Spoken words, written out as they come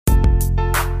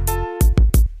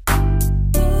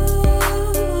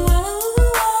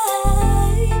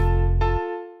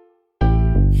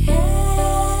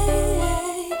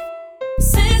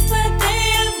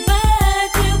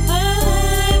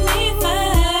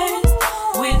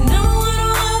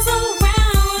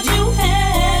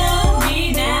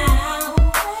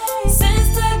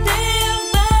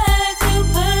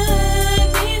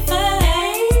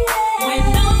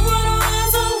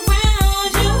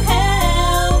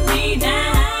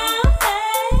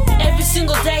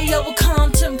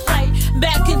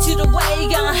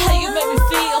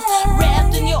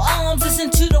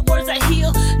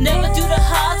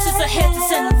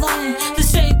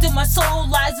soul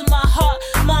lies in my heart.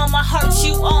 Mom, my heart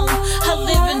you own. I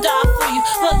live and die for you.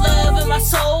 My love and my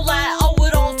soul, I owe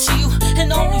it all to you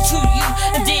and only to you.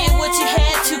 And did what you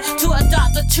had to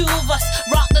adopt the two of us,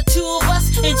 rock the two of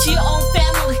us into your own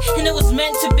family. And it was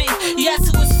meant to be. Yes,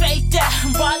 it was fate that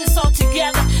brought us all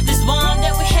together. This bond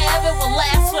that we have, it will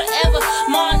last forever.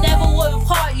 Mom, never will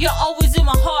part. You're always in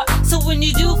my heart. So when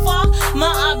you do fall,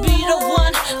 Mom, I'll be the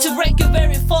one to break your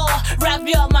very fall. Wrap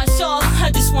you up my shawl.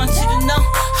 I just want you to know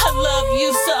I love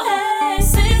you so.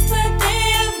 Since the day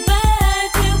of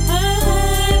birth, you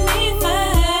put me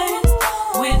first.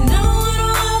 When no one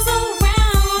was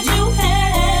around, you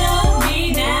held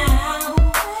me down.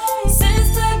 Since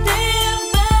the day of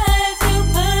birth, you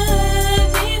put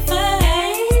me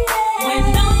first. When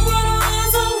no one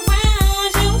was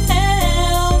around, you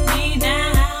held me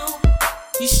down.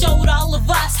 You showed all of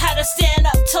us how to stand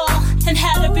up tall and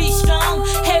how to be strong.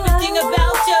 Everything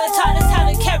about you taught us how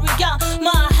to carry on.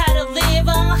 Mom, how to live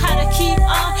on, how to keep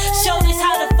on. Showed us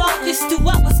how to focus through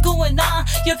what was going on.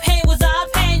 Your pain